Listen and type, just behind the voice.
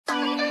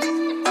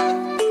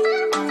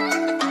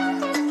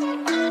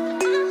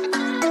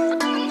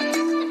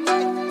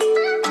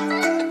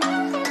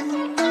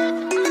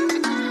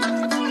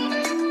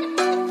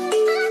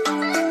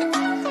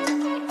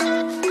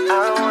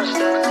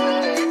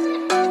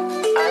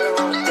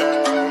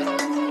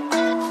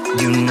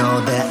You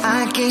know that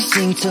I can't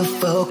seem to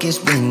focus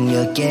when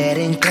you're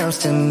getting close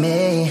to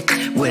me.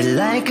 We're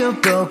like a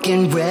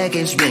broken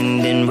record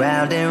spinning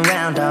round and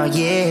round all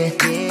year.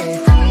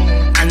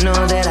 I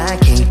know that I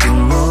can't do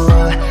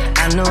more,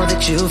 I know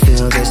that you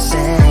feel the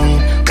same.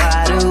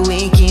 Why do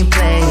we keep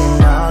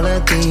playing all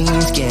of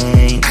these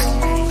games?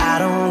 I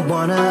don't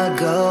wanna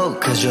go,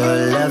 cause your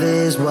love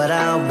is what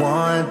I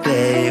want,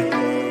 babe.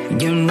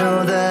 You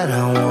know that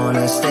I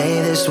wanna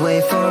stay this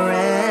way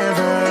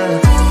forever.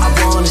 I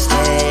wanna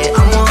stay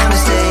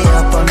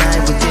up all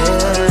night with you.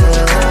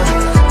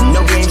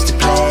 No games to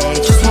play,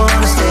 just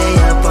wanna stay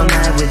up all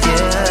night with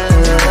you.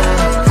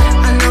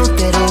 I know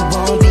that it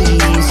won't be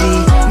easy,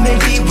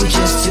 maybe we're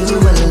just too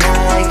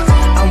alike.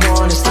 I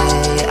wanna stay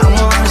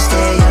up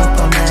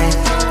all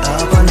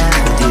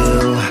night with you.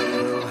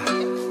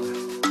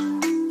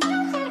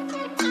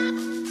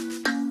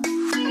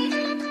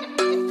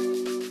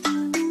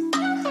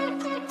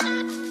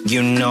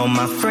 You know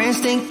my friends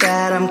think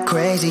that I'm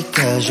crazy,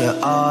 cause you're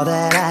all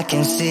that I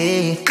can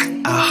see.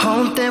 I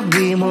hope that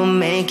we will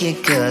make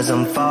it, cause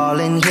I'm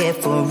falling here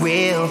for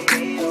real.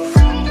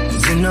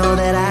 You know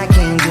that I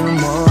can do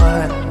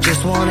more,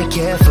 just wanna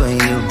care for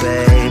you,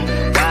 babe.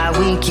 Why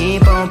we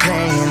keep on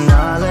playing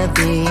all of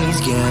these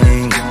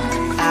games?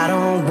 I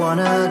don't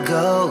wanna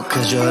go,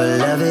 cause your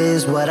love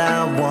is what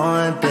I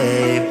want,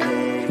 babe.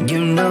 You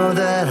know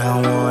that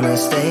I wanna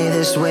stay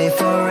this way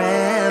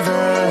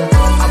forever.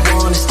 I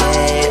wanna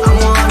stay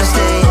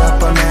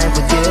up all night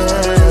with you.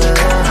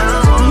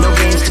 No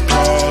games to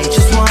play,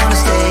 just wanna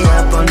stay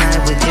up all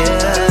night with you.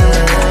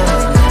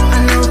 I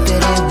know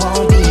that it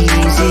won't be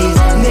easy,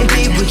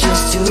 maybe we're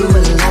just too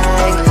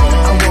alike.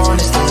 I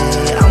wanna stay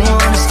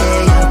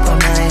up all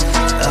night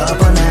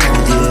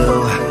with you.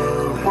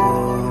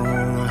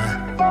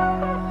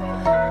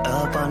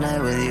 Up all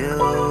night with you.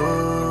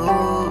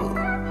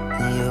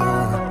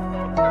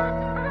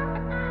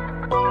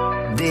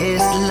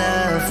 This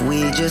love, we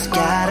just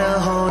gotta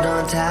hold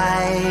on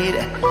tight.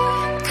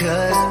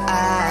 Cause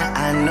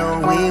I know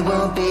we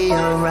will be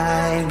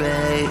alright,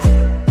 babe.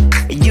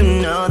 You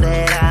know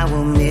that I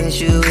will miss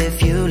you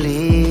if you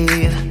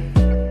leave,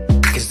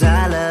 cause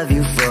I love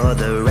you for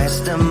the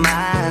rest of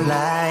my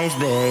life,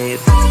 babe.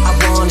 I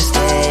wanna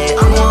stay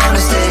up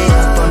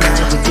all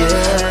night with you.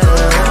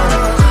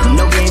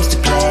 No games to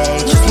play,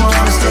 just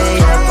wanna stay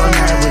up all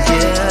night with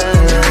you.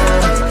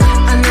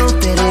 I know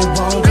that it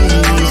won't be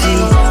easy,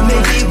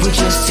 maybe we're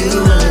just too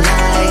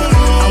alike.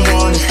 I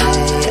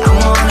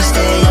wanna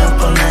stay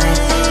up all night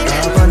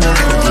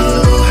with you.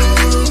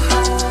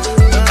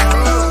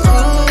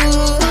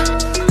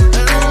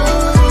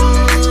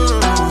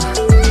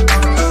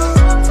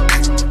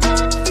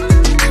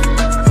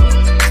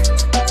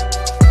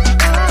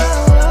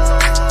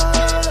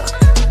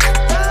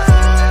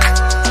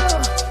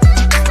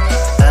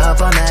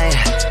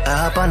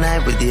 Up all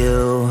night with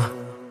you.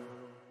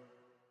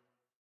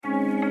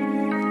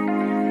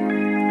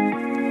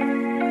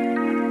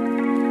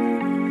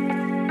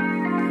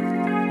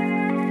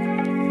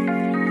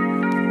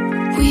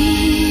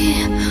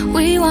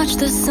 We watch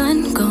the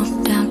sun go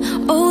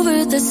down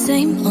over the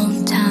same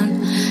old town,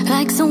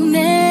 like so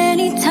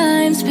many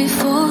times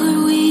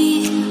before.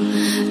 We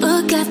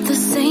look at the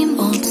same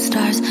old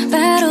stars,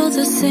 battle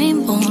the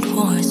same old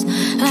wars,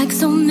 like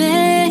so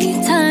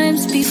many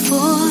times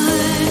before.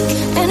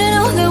 And I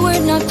know that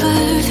we're not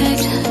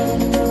perfect,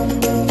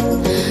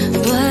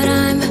 but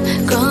I'm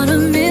gonna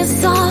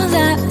miss all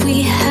that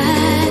we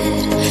had.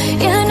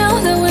 Yeah, I know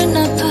that we're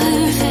not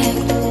perfect,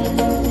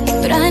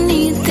 but I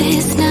need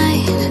this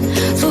night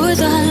for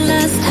the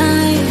last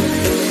time.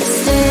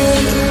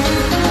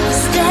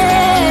 Stay.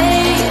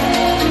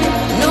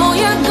 Know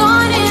you're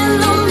gone in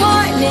the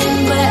morning,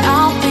 but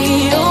I'll be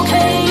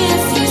okay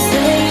if you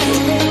stay.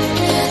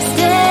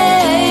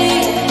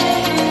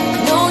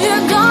 Know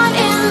you're gone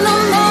in the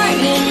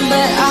morning,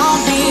 but I'll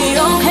be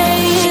okay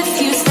if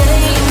you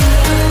stay.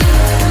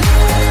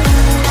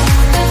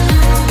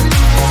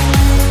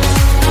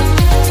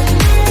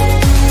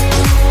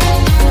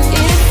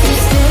 If you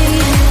stay.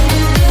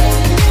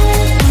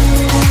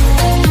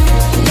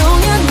 Know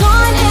you're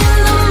gone in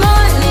the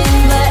morning,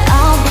 but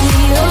I'll be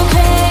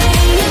okay.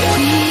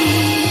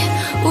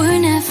 We were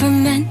never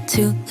meant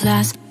to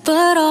last,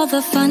 but all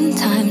the fun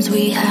times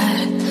we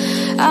had,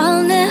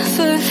 I'll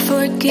never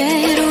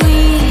forget. We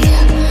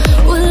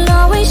will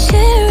always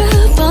share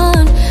a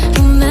bond,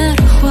 no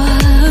matter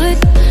what,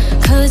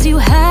 cause you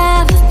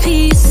have a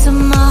piece of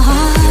my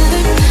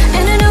heart.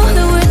 And I know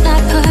that we're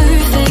not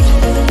perfect,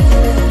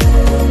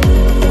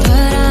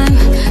 but I'm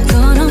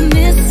gonna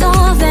miss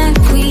all that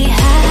we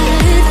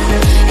had.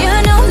 Yeah,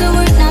 I know that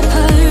we're not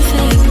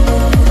perfect,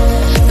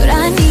 but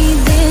I need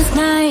this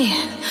night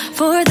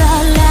for the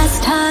last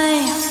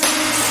time.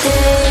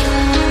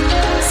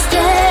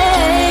 Stay.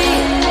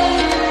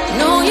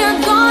 Know you're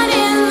gone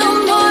in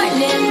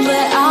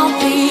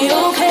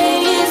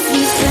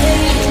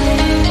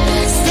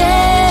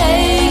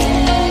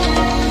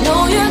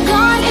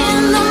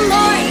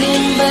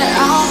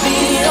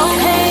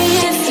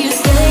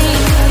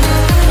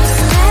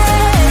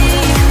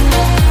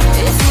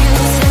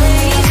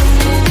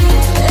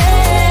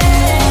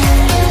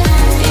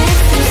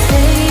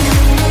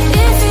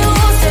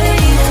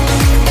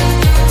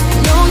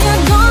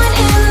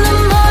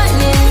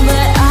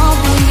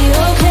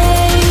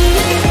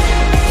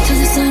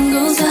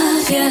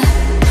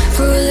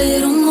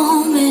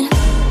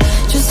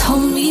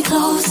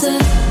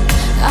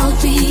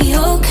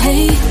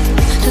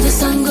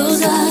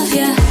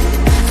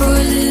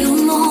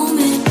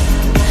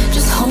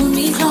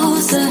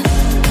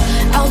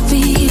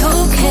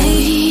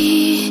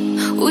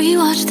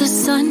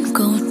sun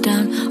go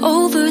down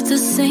over the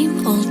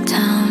same old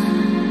town.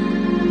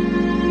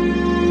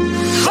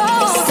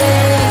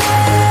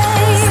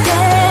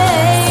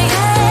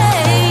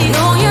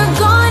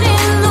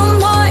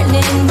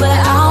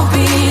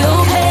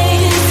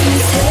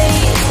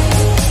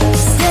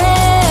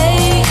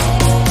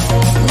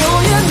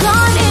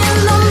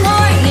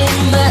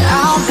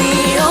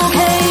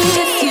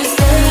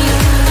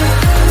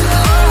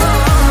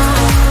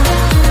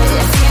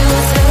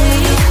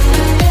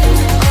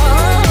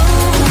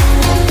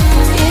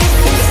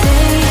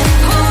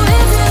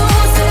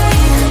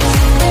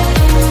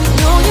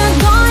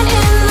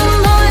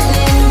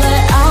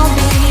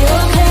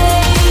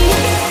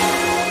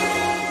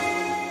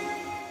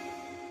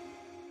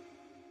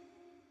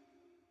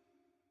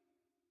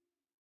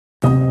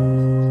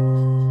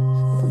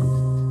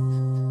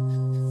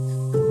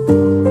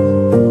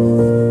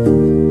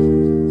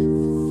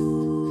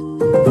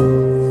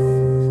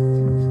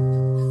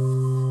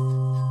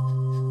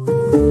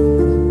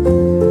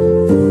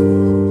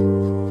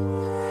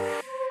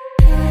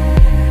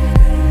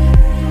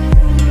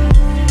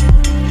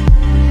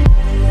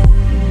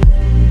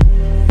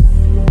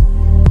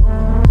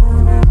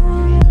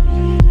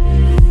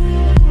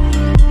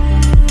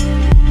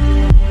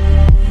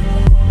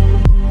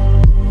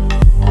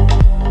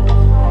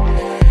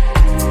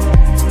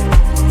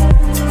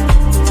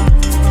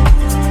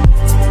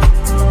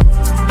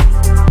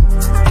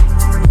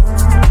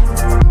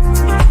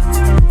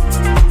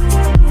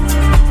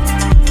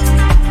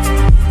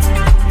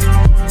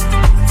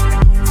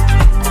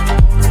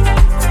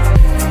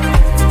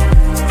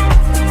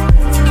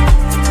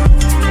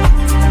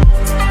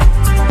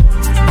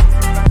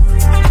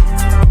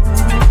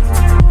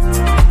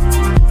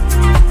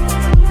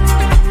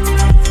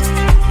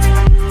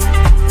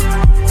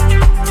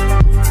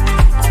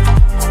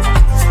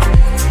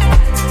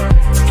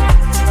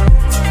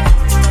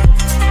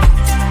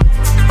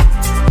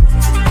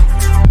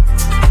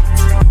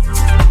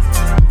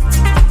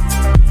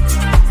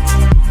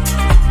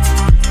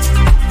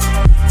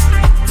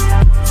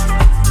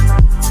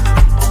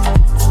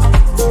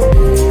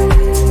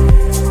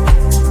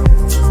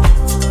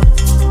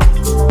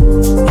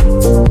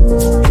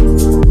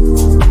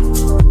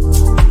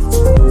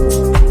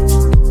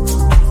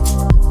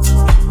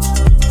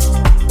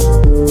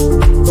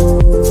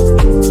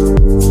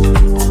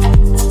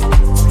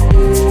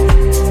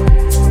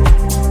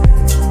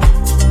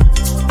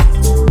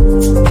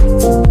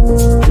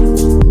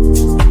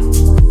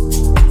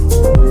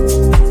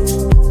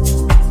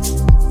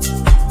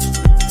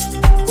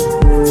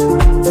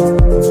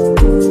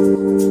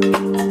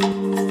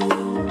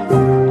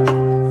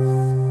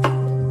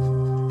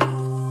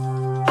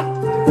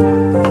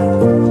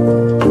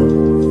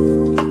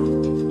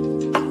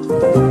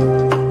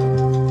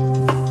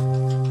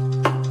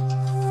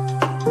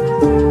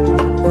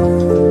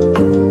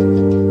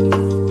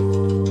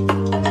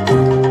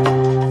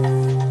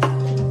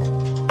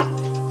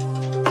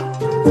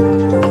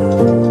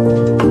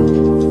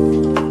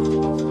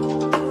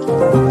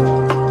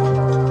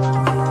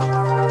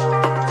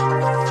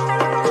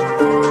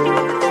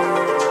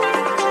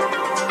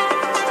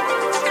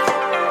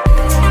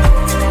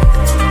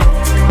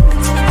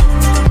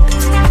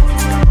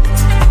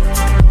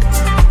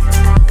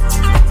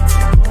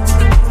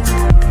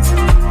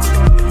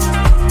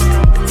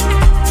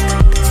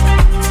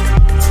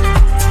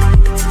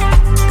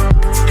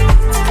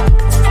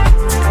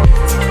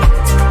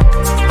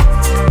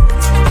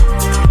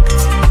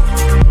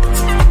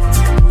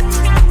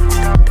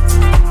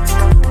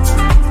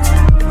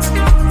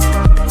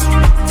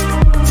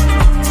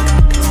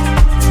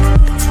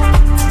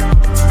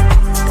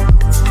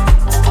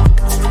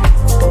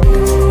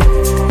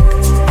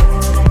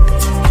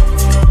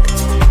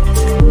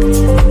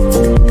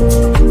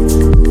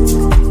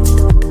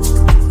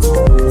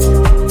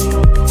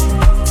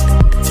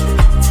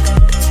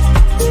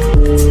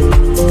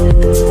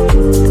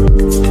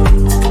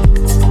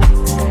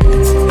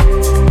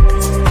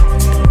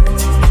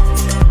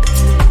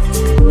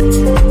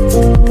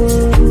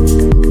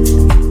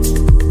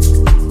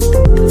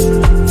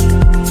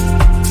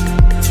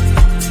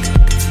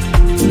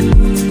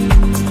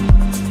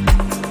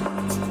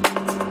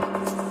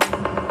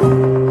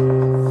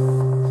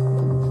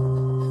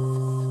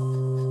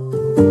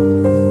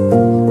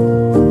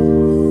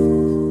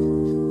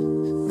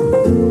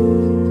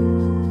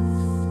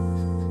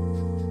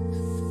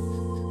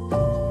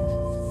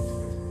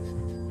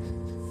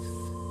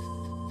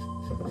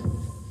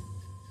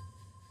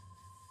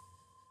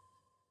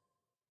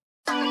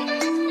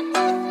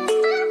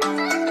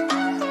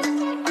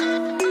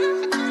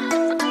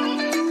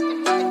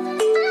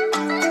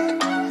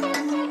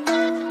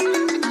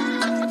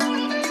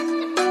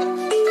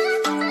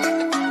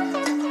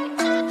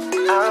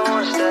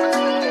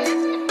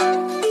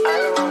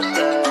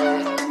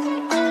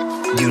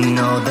 You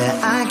know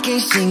that I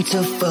can't seem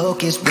to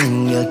focus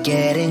when you're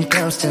getting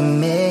close to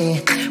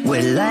me.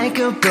 We're like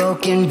a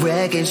broken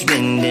record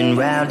spinning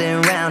round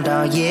and round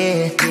all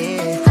year.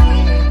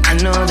 I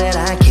know that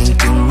I can't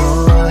do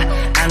more.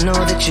 I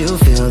know that you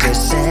feel the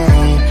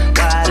same.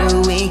 Why do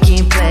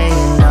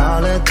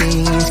of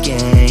these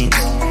games.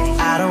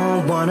 I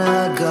don't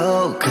wanna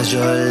go, cause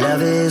your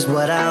love is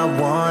what I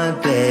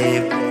want,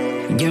 babe.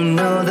 You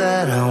know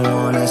that I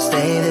wanna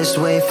stay this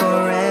way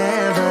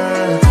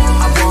forever.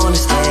 I wanna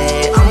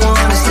stay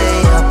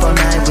up all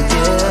night with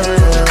you.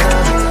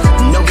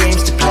 No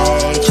games to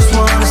play, just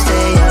wanna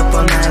stay up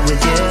all night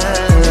with you.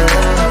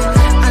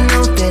 I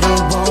know that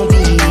it won't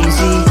be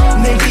easy,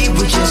 maybe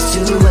we're just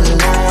too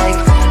alike.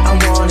 I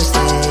wanna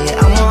stay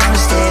up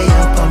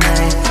all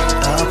night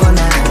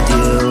with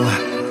you.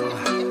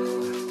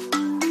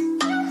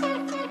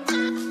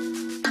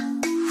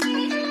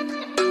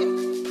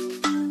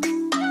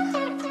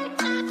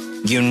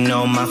 You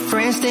know my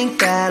friends think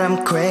that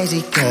I'm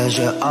crazy, cause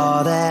you're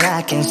all that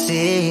I can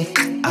see.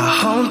 I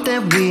hope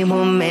that we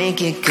will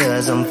make it,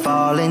 cause I'm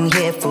falling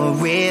here for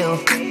real.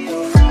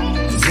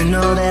 You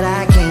know that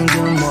I can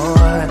do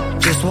more,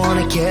 just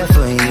wanna care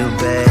for you,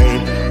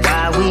 babe.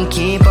 Why we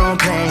keep on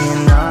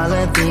playing all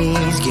of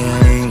these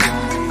games?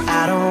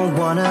 I don't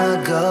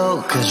wanna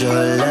go, cause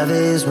your love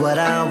is what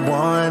I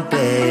want,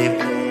 babe.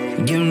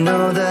 You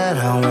know that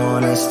I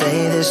wanna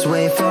stay this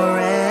way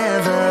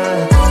forever.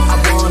 I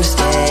wanna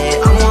stay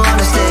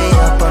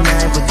up all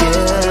night with you.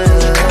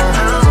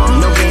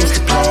 No games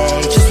to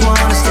play, just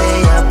wanna stay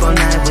up all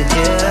night with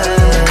you.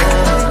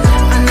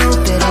 I know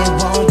that it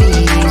won't be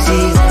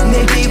easy,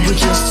 maybe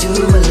we're just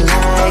too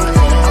alike.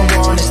 I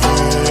wanna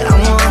stay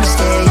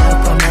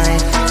up all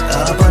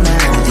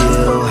night with you.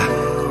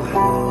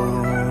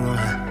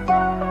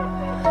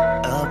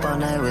 Up all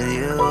night with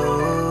you.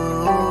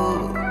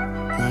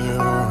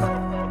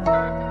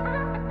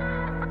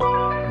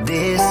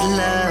 This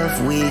love,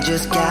 we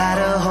just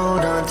gotta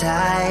hold on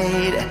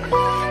tight.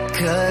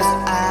 Cause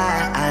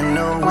I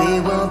know we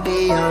will be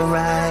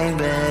alright,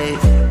 babe.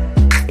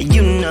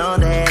 You know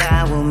that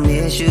I will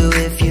miss you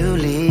if you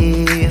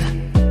leave.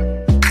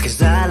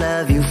 Cause I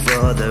love you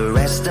for the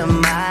rest of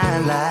my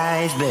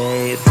life,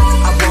 babe.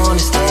 I wanna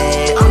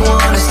stay up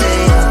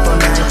all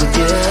night with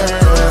you.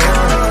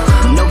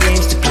 No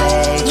games to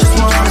play, just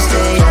wanna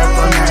stay up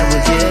all night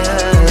with you.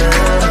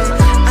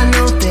 I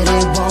know that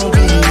it won't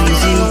be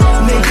easy,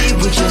 maybe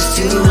we're just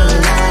too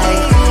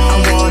alike. I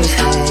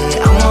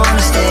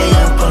wanna stay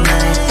up all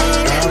night with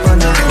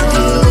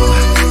you.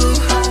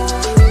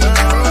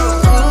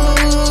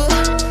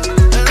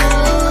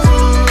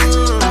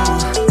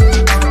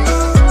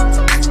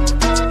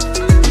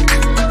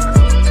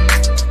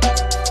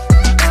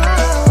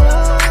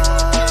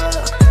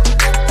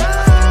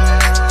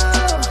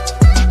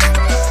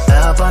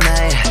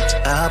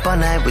 Up all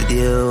night with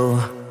you.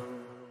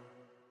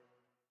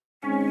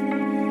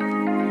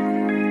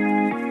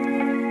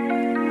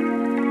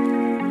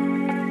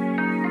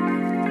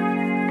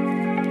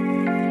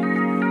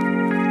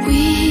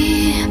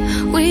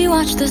 We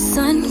watch the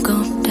sun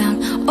go down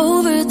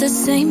over the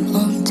same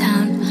old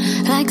town,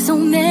 like so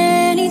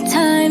many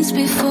times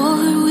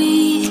before.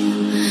 We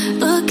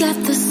look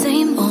at the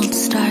same old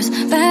stars,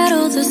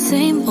 battle the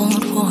same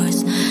old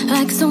wars,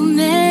 like so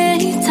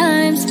many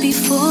times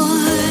before.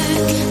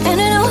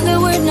 And I know that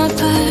we're not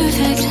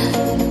perfect,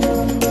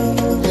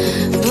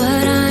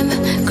 but I'm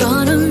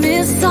gonna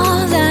miss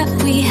all that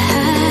we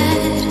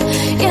had.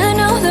 Yeah, I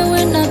know that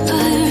we're not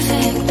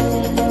perfect,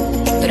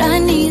 but I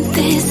need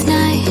this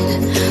night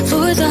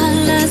for the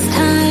last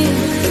time.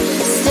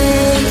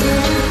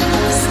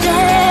 Stay.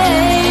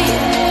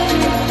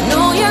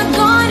 Know you're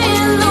gone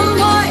in the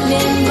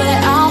morning, but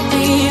I'll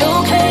be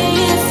okay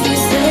if you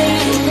stay.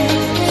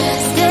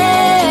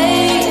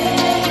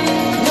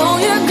 Know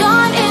you're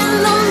gone in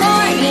the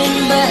morning,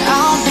 but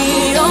I'll be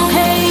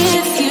okay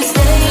if you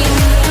stay.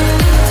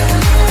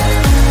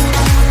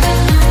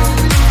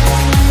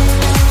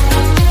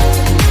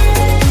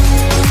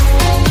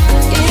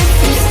 If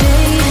you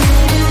stay.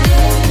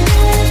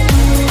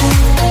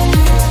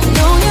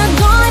 Know you're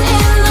gone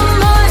in the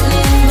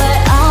morning, but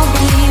I'll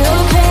be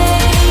okay.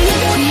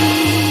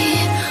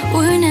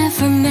 We were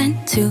never meant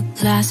to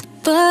last,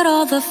 but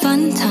all the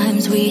fun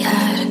times we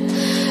had,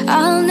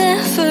 I'll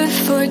never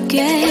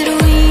forget.